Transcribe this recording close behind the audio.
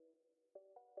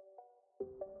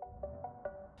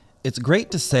It's great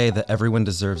to say that everyone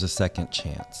deserves a second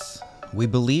chance. We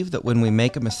believe that when we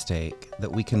make a mistake,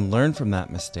 that we can learn from that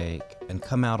mistake and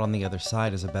come out on the other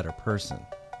side as a better person.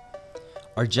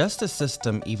 Our justice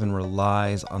system even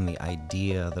relies on the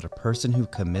idea that a person who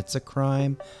commits a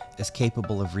crime is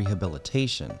capable of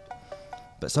rehabilitation.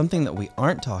 But something that we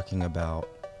aren't talking about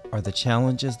are the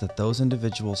challenges that those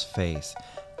individuals face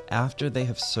after they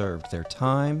have served their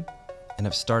time and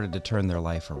have started to turn their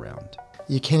life around.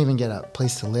 You can't even get a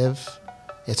place to live.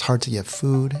 It's hard to get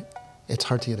food. It's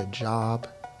hard to get a job.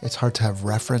 It's hard to have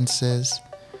references.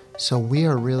 So we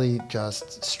are really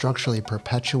just structurally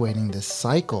perpetuating this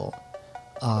cycle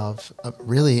of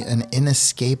really an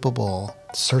inescapable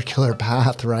circular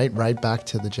path, right back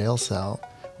to the jail cell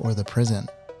or the prison.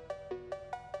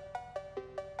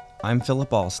 I'm Philip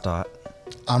Allstott.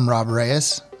 I'm Rob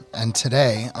Reyes, and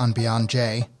today on Beyond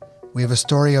J, we have a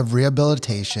story of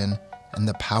rehabilitation and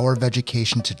the power of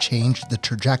education to change the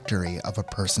trajectory of a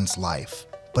person's life.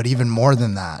 But even more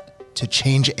than that, to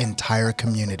change entire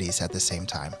communities at the same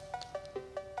time.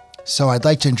 So I'd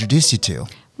like to introduce you to.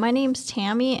 My name's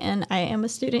Tammy, and I am a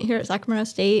student here at Sacramento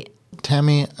State.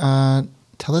 Tammy,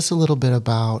 tell us a little bit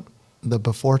about the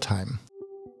before time.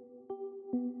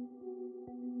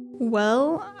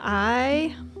 Well,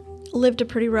 I lived a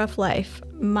pretty rough life.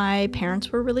 My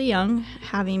parents were really young,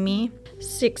 having me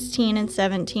 16 and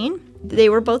 17. They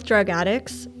were both drug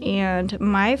addicts, and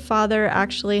my father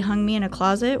actually hung me in a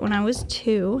closet when I was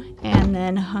 2 and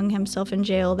then hung himself in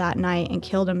jail that night and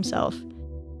killed himself.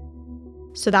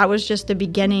 So that was just the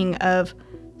beginning of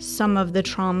some of the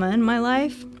trauma in my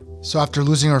life. So after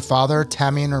losing her father,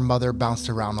 Tammy and her mother bounced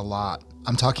around a lot.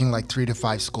 I'm talking like 3 to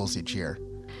 5 schools each year.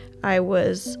 I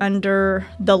was under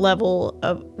the level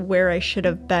of where I should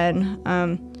have been.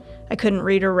 I couldn't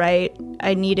read or write.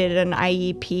 I needed an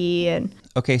IEP. And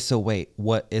Okay, so wait,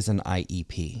 what is an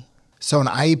IEP? So an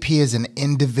IEP is an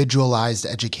individualized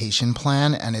education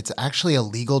plan, and it's actually a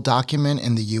legal document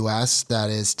in the U.S.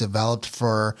 that is developed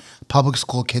for public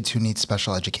school kids who need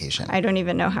special education. I don't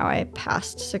even know how I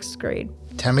passed 6th grade.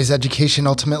 Tammy's education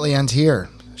ultimately ends here.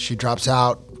 She drops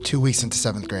out 2 weeks into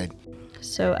 7th grade.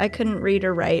 So I couldn't read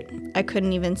or write. I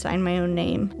couldn't even sign my own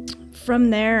name. From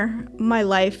there, my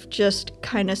life just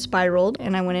kind of spiraled,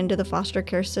 and I went into the foster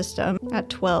care system at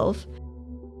 12.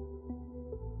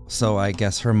 So I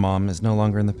guess her mom is no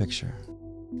longer in the picture.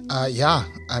 Yeah.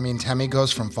 I mean, Tammy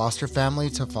goes from foster family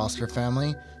to foster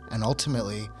family, and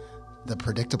ultimately, the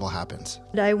predictable happens.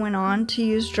 I went on to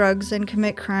use drugs and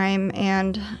commit crime,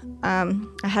 and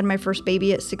I had my first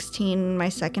baby at 16, my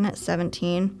second at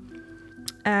 17.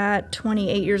 At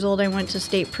 28 years old, I went to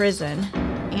state prison,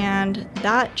 and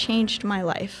that changed my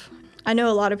life. I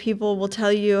know a lot of people will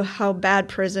tell you how bad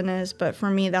prison is, but for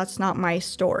me, that's not my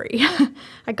story.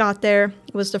 I got there.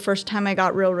 It was the first time I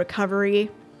got real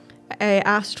recovery. I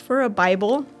asked for a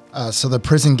Bible. So the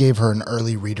prison gave her an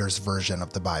early reader's version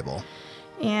of the Bible.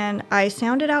 And I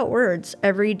sounded out words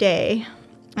every day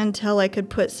until I could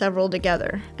put several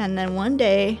together. And then one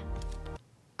day,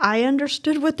 I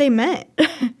understood what they meant.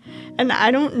 And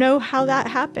I don't know how that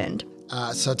happened.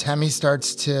 So Tammy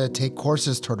starts to take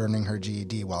courses toward earning her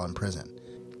GED while in prison.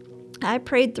 I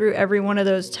prayed through every one of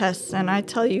those tests, and I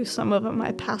tell you, some of them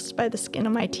I passed by the skin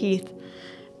of my teeth.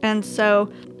 And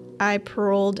so I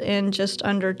paroled in just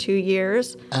under 2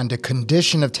 years. And a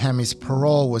condition of Tammy's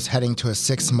parole was heading to a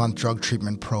 6-month drug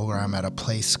treatment program at a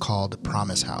place called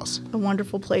Promise House. A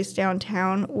wonderful place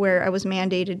downtown where I was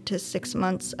mandated to 6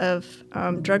 months of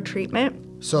drug treatment.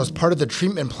 So as part of the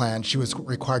treatment plan, she was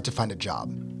required to find a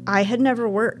job. I had never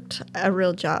worked a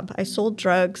real job. I sold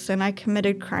drugs and I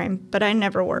committed crime, but I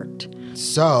never worked.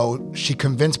 So she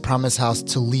convinced Promise House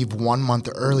to leave 1 month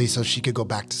early so she could go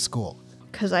back to school.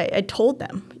 Because I told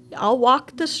them, I'll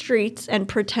walk the streets and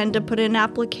pretend to put in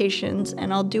applications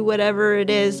and I'll do whatever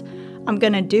it is I'm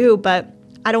going to do, but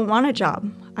I don't want a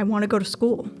job. I want to go to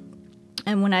school.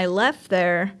 And when I left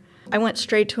there, I went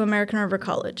straight to American River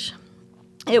College.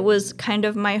 It was kind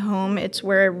of my home. It's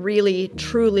where I really,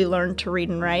 truly learned to read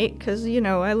and write because,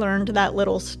 I learned that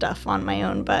little stuff on my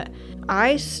own. But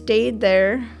I stayed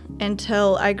there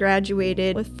until I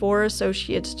graduated with 4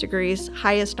 associate's degrees,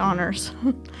 highest honors.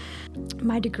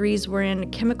 My degrees were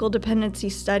in chemical dependency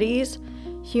studies,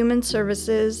 human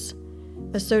services,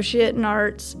 associate in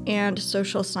arts, and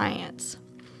social science.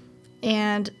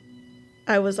 And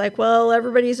I was like, well,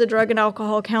 everybody's a drug and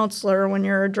alcohol counselor when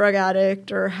you're a drug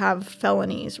addict or have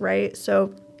felonies, right?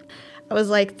 So I was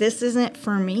like, this isn't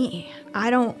for me. I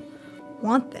don't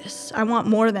want this. I want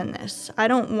more than this. I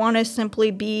don't want to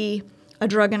simply be a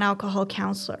drug and alcohol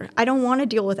counselor. I don't want to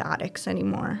deal with addicts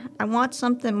anymore. I want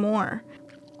something more.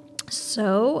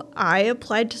 So I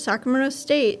applied to Sacramento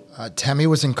State. Tammy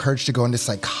was encouraged to go into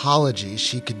psychology.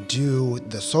 She could do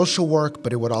the social work,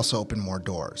 but it would also open more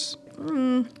doors.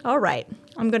 All right,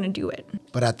 I'm going to do it.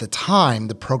 But at the time,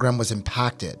 the program was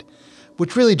impacted,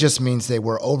 which really just means they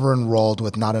were over-enrolled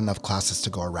with not enough classes to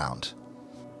go around.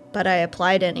 But I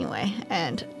applied anyway,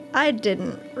 and I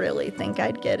didn't really think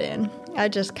I'd get in. I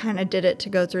just kind of did it to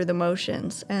go through the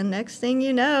motions. And next thing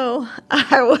you know,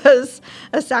 I was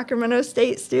a Sacramento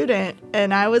State student,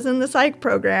 and I was in the psych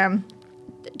program.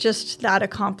 Just that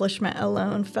accomplishment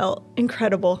alone felt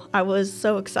incredible. I was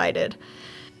so excited.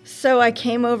 So I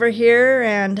came over here,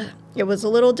 and it was a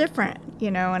little different,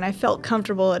 and I felt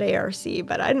comfortable at ARC,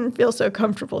 but I didn't feel so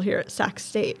comfortable here at Sac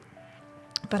State.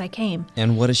 But I came.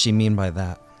 And what does she mean by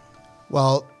that?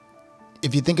 Well,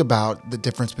 if you think about the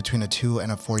difference between a 2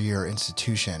 and a 4-year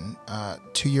institution,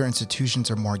 2-year institutions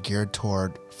are more geared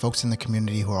toward folks in the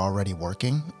community who are already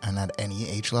working and at any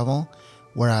age level,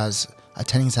 whereas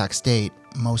attending Sac State,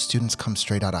 most students come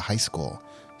straight out of high school.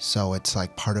 So it's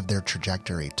like part of their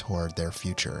trajectory toward their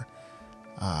future,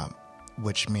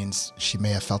 which means she may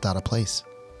have felt out of place.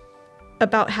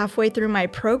 About halfway through my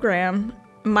program,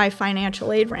 my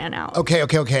financial aid ran out. Okay.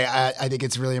 I think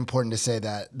it's really important to say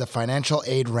that the financial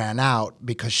aid ran out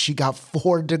because she got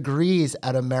 4 degrees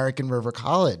at American River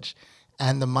College,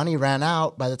 and the money ran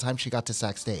out by the time she got to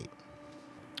Sac State.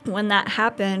 When that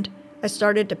happened, I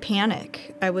started to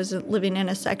panic. I was living in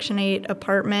a Section 8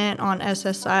 apartment on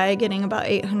SSI, getting about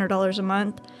 $800 a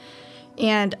month,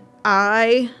 and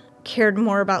I cared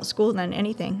more about school than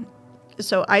anything.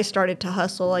 So I started to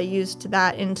hustle. I used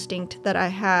that instinct that I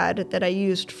had, that I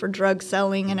used for drug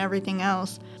selling and everything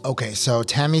else. Okay, so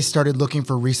Tammy started looking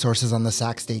for resources on the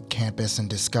Sac State campus and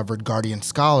discovered Guardian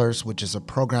Scholars, which is a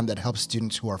program that helps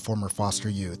students who are former foster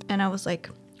youth. And I was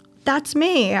like, that's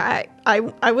me. I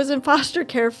was in foster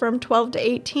care from 12 to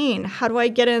 18. How do I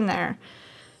get in there?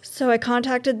 So I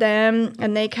contacted them,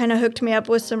 and they kind of hooked me up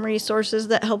with some resources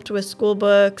that helped with school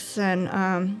books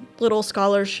and little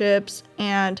scholarships,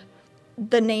 and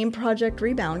the name Project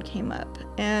Rebound came up.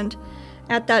 And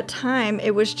at that time,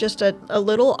 it was just a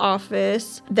little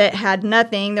office that had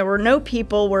nothing. There were no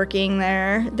people working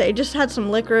there. They just had some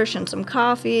licorice and some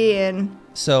coffee. And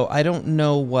So I don't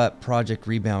know what Project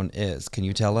Rebound is. Can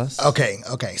you tell us? Okay.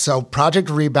 So Project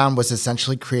Rebound was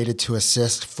essentially created to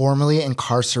assist formerly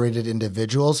incarcerated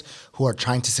individuals who are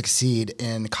trying to succeed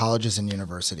in colleges and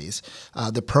universities.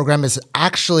 The program is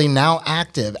actually now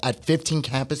active at 15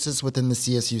 campuses within the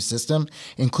CSU system,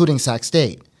 including Sac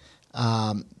State.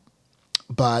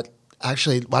 But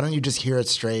actually, why don't you just hear it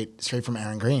straight from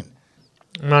Aaron Green?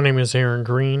 My name is Aaron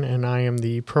Green, and I am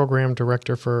the program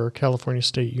director for California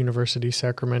State University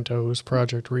Sacramento's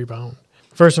Project Rebound.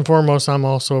 First and foremost, I'm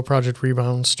also a Project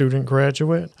Rebound student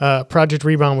graduate. Project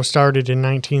Rebound was started in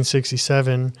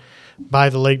 1967 by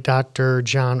the late Dr.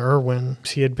 John Irwin.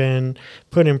 He had been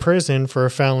put in prison for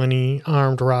a felony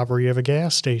armed robbery of a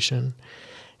gas station.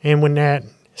 And when that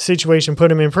situation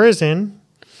put him in prison,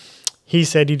 he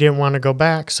said he didn't want to go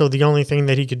back, so the only thing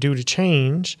that he could do to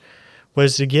change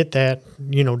was to get that,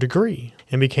 degree,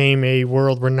 and became a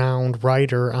world-renowned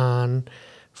writer on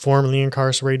formerly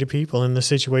incarcerated people and the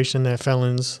situation that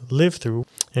felons live through.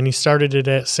 And he started it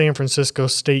at San Francisco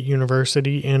State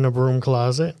University in a broom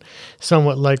closet,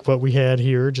 somewhat like what we had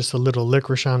here, just a little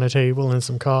licorice on a table and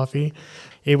some coffee.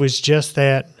 It was just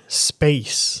that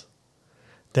space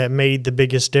that made the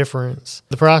biggest difference.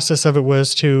 The process of it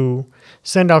was to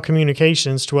send out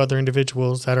communications to other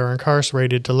individuals that are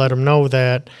incarcerated to let them know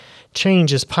that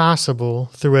change is possible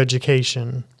through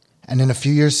education. And in a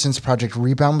few years since Project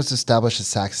Rebound was established at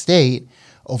Sac State,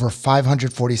 over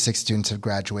 546 students have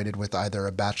graduated with either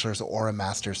a bachelor's or a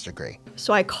master's degree.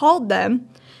 so I called them,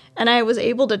 and I was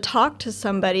able to talk to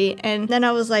somebody. And then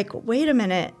I was like, wait a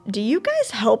minute, do you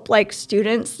guys help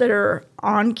students that are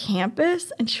on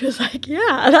campus? And she was like,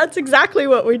 yeah, that's exactly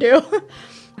what we do.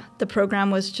 The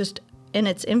program was just in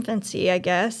its infancy, I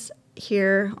guess,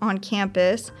 here on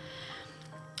campus.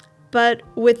 But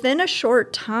within a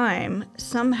short time,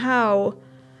 somehow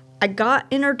I got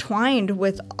intertwined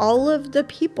with all of the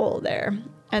people there,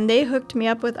 and they hooked me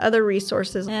up with other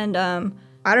resources. And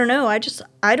I don't know,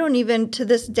 I don't even, to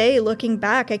this day, looking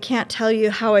back, I can't tell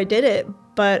you how I did it,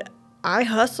 but I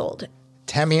hustled.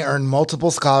 Tammy earned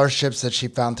multiple scholarships that she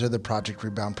found through the Project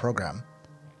Rebound program.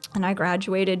 And I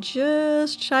graduated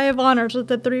just shy of honors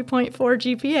with a 3.4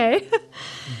 GPA.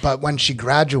 But when she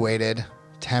graduated,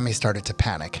 Tammy started to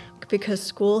panic. Because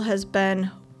school has been,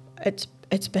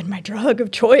 it's been my drug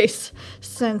of choice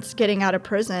since getting out of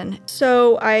prison.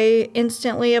 So I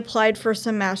instantly applied for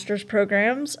some master's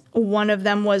programs. One of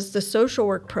them was the social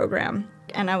work program.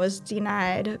 and I was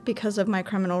denied because of my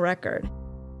criminal record.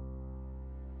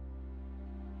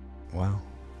 Wow.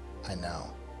 I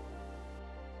know.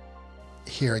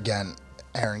 Here again,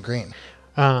 Aaron Green.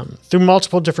 Through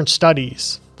multiple different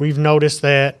studies, we've noticed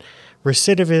that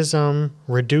recidivism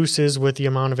reduces with the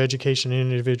amount of education an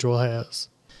individual has.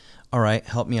 All right,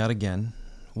 help me out again.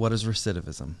 What is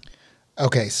recidivism?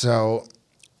 Okay, so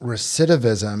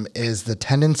recidivism is the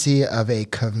tendency of a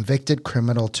convicted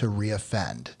criminal to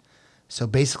reoffend. So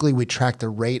basically, we track the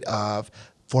rate of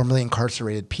formerly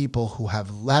incarcerated people who have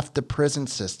left the prison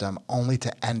system only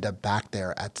to end up back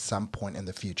there at some point in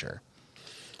the future.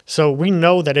 So we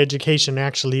know that education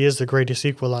actually is the greatest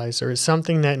equalizer. It's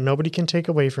something that nobody can take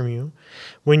away from you.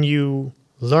 When you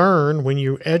learn, when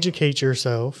you educate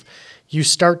yourself, you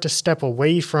start to step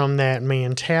away from that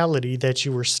mentality that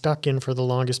you were stuck in for the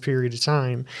longest period of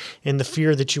time, and the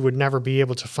fear that you would never be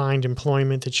able to find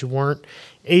employment, that you weren't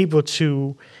able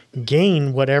to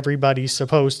gain what everybody's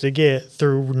supposed to get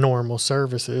through normal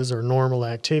services or normal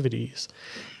activities.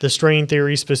 The strain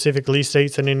theory specifically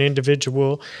states that an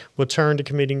individual will turn to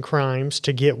committing crimes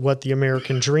to get what the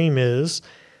American dream is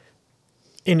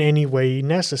in any way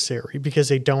necessary because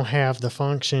they don't have the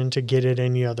function to get it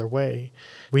any other way.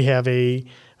 We have a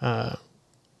 0%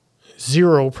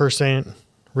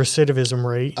 recidivism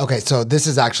rate. Okay, so this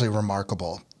is actually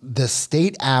remarkable. The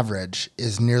state average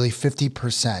is nearly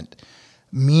 50%,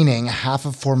 meaning half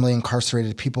of formerly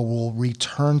incarcerated people will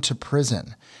return to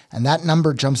prison. And that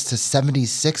number jumps to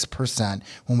 76%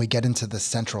 when we get into the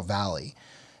Central Valley.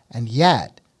 And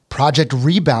yet, Project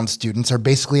Rebound students are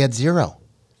basically at zero.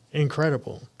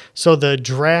 Incredible. So the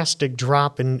drastic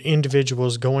drop in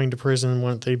individuals going to prison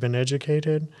once they've been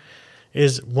educated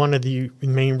is one of the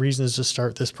main reasons to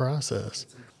start this process.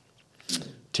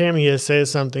 Tammy has said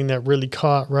something that really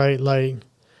caught, right? Like,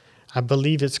 I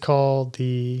believe it's called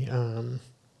the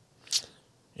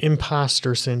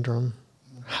imposter syndrome.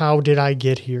 How did I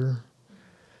get here?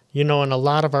 You know, and a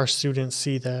lot of our students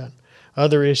see that.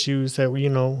 Other issues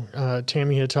that,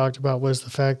 Tammy had talked about was the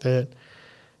fact that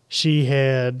she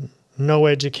had no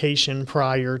education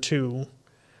prior to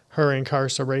her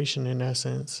incarceration, in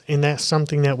essence. And that's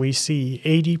something that we see.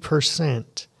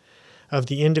 80% of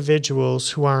the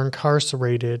individuals who are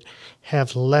incarcerated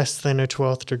have less than a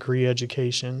 12th degree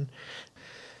education.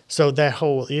 So that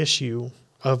whole issue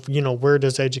of, where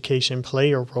does education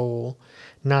play a role,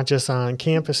 not just on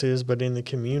campuses, but in the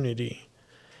community,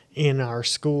 in our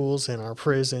schools, in our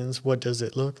prisons, what does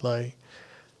it look like?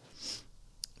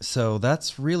 So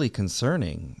that's really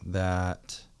concerning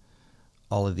that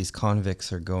all of these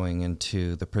convicts are going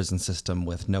into the prison system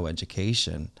with no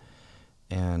education.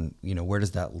 And, where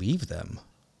does that leave them?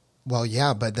 Well,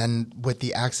 yeah, but then with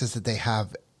the access that they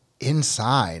have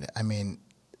inside, I mean,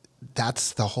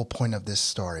 that's the whole point of this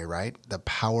story, right? The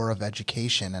power of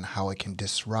education and how it can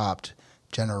disrupt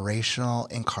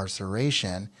generational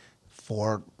incarceration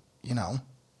for,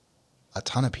 a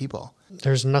ton of people.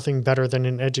 There's nothing better than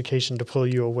an education to pull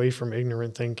you away from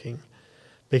ignorant thinking.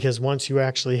 Because once you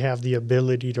actually have the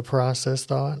ability to process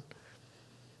thought,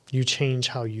 you change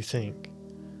how you think.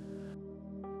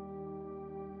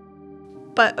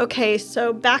 But okay,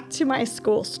 so back to my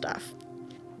school stuff.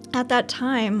 At that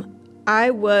time, I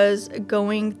was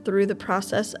going through the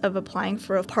process of applying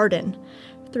for a pardon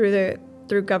through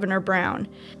Governor Brown.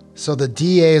 So the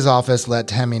DA's office let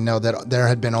Tammy know that there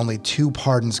had been only 2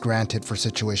 pardons granted for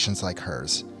situations like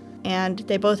hers. And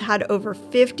they both had over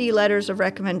 50 letters of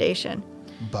recommendation.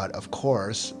 But of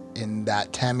course, in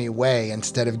that Tammy way,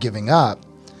 instead of giving up,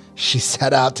 she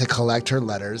set out to collect her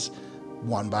letters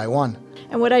one by one.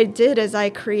 And what I did is I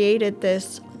created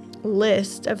this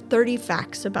list of 30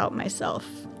 facts about myself.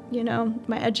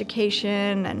 My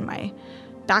education and my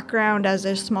background as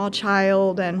a small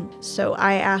child. And so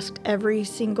I asked every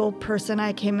single person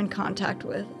I came in contact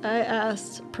with. I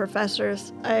asked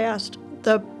professors. I asked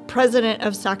the president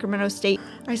of Sacramento State.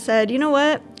 I said, you know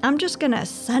what? I'm just going to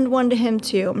send one to him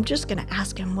too. I'm just going to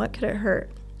ask him, what could it hurt?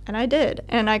 And I did.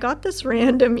 And I got this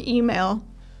random email.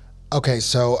 Okay,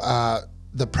 so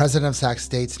the president of Sac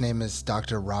State's name is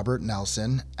Dr. Robert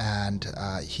Nelson, and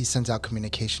he sends out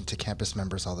communication to campus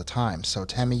members all the time. So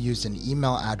Tammy used an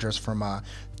email address from a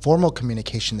formal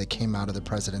communication that came out of the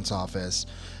president's office,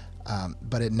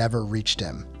 but it never reached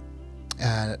him.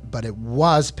 But it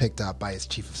was picked up by his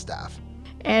chief of staff.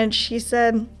 And she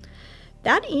said,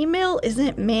 that email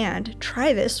isn't manned.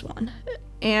 Try this one.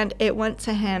 And it went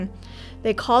to him.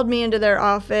 They called me into their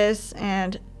office,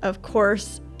 and of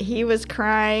course, he was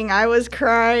crying. I was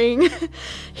crying.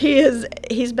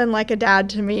 He's been like a dad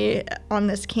to me on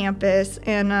this campus.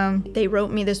 And they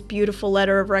wrote me this beautiful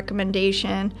letter of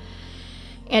recommendation.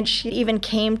 And she even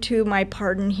came to my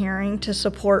pardon hearing to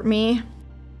support me.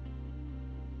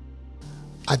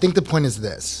 I think the point is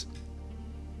this.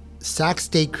 Sac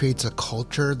State creates a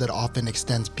culture that often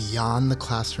extends beyond the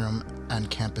classroom and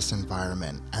campus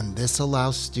environment, and this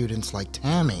allows students like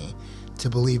Tammy to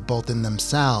believe both in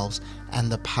themselves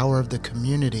and the power of the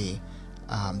community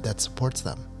that supports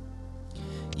them.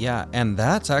 Yeah, and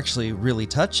that's actually really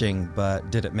touching,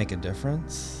 but did it make a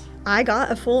difference? I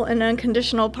got a full and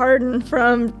unconditional pardon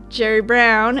from Jerry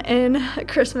Brown in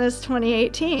Christmas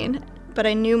 2018. But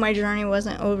I knew my journey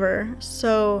wasn't over,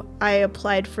 so I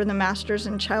applied for the Master's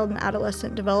in Child and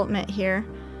Adolescent Development here,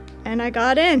 and I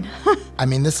got in. I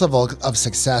mean, this level of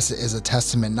success is a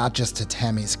testament not just to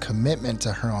Tammy's commitment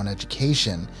to her own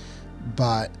education,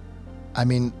 but, I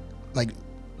mean, like,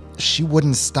 she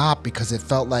wouldn't stop because it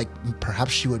felt like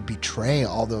perhaps she would betray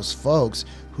all those folks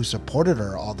who supported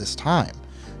her all this time.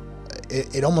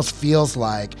 It almost feels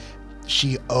like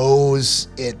she owes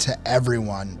it to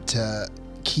everyone to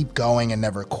keep going and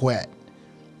never quit.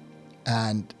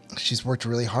 And she's worked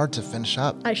really hard to finish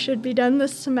up. I should be done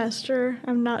this semester.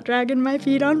 I'm not dragging my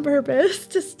feet on purpose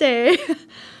to stay.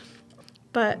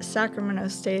 But Sacramento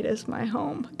State is my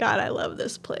home. God, I love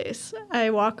this place. I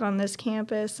walk on this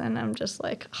campus and I'm just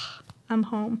like, I'm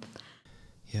home.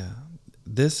 Yeah.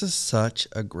 This is such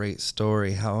a great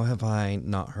story. How have I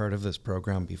not heard of this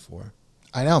program before?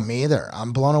 I know, me either.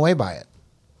 I'm blown away by it.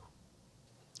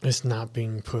 It's not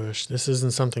being pushed. This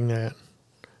isn't something that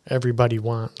everybody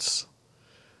wants.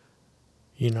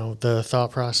 You know, the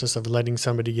thought process of letting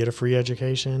somebody get a free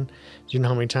education. Do you know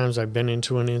how many times I've been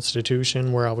into an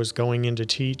institution where I was going in to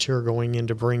teach or going in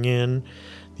to bring in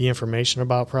the information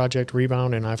about Project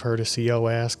Rebound, and I've heard a CO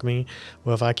ask me,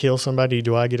 well, if I kill somebody,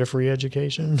 do I get a free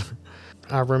education?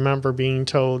 I remember being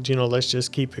told, you know, let's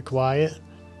just keep it quiet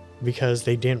because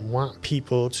they didn't want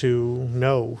people to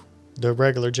know, the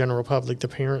regular general public, the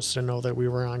parents, to know that we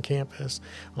were on campus.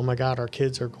 Oh my God, our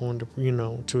kids are going to, you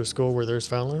know, to a school where there's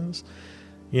felons.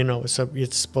 You know,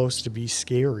 it's supposed to be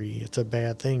scary. It's a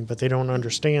bad thing, but they don't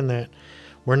understand that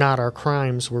we're not our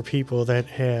crimes. We're people that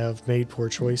have made poor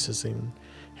choices and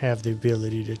have the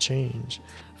ability to change.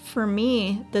 For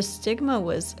me, the stigma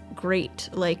was great.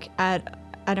 Like at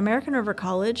American River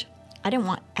College, I didn't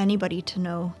want anybody to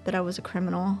know that I was a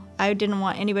criminal. I didn't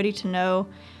want anybody to know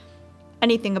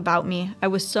anything about me. I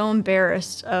was so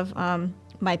embarrassed of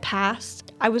my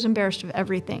past. I was embarrassed of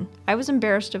everything. I was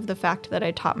embarrassed of the fact that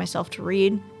I taught myself to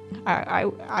read.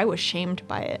 I was shamed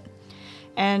by it.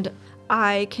 And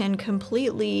I can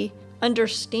completely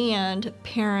understand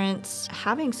parents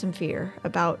having some fear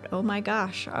about, oh my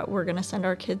gosh, we're going to send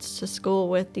our kids to school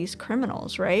with these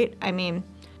criminals, right? I mean,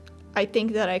 I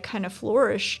think that I kind of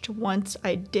flourished once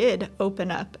I did open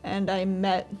up and I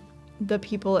met the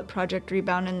people at Project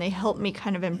Rebound, and they helped me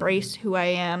kind of embrace who I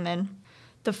am and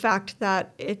the fact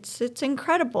that it's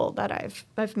incredible that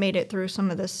I've made it through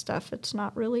some of this stuff. It's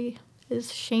not really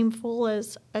as shameful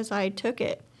as I took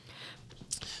it.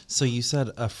 So you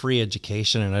said a free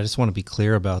education, and I just want to be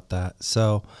clear about that.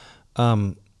 So,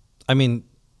 I mean,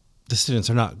 the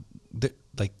students are not,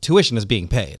 like, tuition is being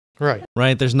paid. Right.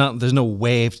 Right? There's no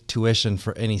waived tuition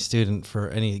for any student for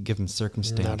any given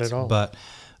circumstance. Not at all. But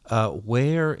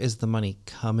where is the money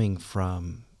coming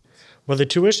from? Well, the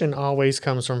tuition always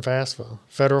comes from FAFSA,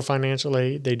 Federal Financial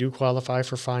Aid. They do qualify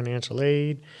for financial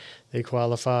aid. They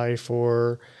qualify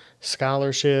for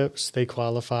scholarships. They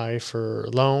qualify for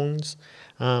loans.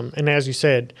 And as you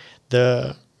said,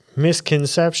 the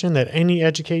misconception that any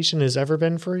education has ever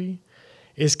been free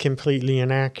is completely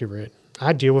inaccurate.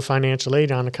 I deal with financial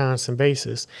aid on a constant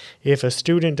basis. If a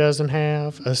student doesn't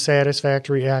have a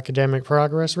satisfactory academic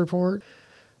progress report,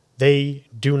 they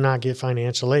do not get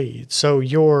financial aid. So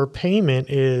your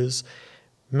payment is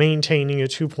maintaining a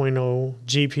 2.0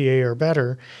 GPA or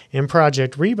better. In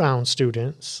Project Rebound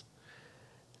students,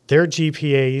 their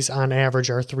GPAs on average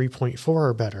are 3.4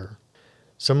 or better.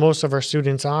 So most of our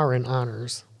students are in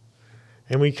honors.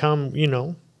 And we come, you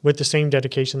know, with the same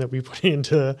dedication that we put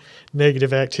into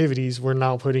negative activities, we're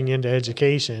now putting into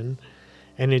education.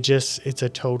 And it's a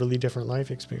totally different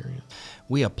life experience.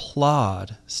 We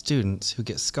applaud students who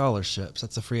get scholarships.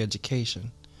 That's a free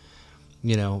education.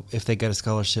 You know, if they get a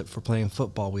scholarship for playing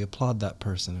football, we applaud that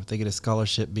person. If they get a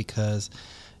scholarship because,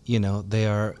 you know, they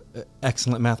are an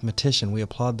excellent mathematician, we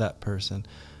applaud that person.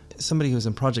 Somebody who's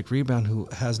in Project Rebound who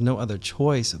has no other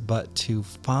choice but to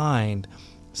find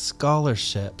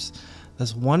scholarships,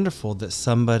 that's wonderful that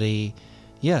somebody,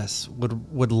 yes,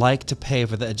 would like to pay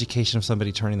for the education of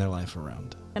somebody turning their life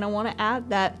around. And I want to add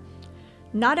that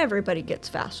not everybody gets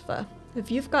FAFSA. If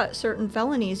you've got certain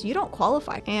felonies, you don't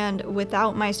qualify. And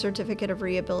without my certificate of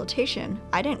rehabilitation,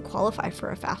 I didn't qualify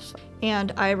for a FAFSA.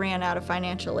 And I ran out of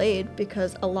financial aid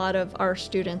because a lot of our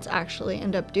students actually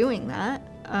end up doing that.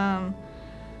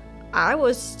 I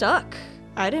was stuck.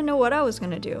 I didn't know what I was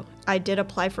going to do. I did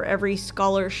apply for every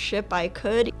scholarship I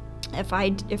could. If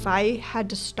I had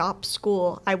to stop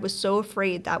school, I was so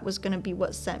afraid that was going to be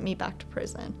what sent me back to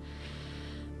prison,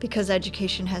 because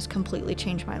education has completely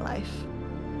changed my life.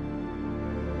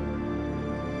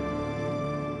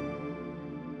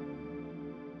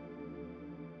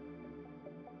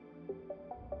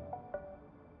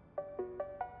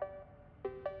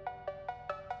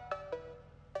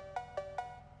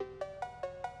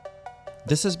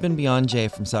 This has been Beyond Jay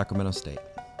from Sacramento State,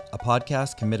 a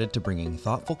podcast committed to bringing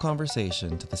thoughtful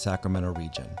conversation to the Sacramento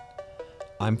region.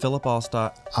 I'm Philip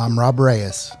Allstott. I'm Rob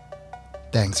Reyes.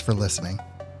 Thanks for listening.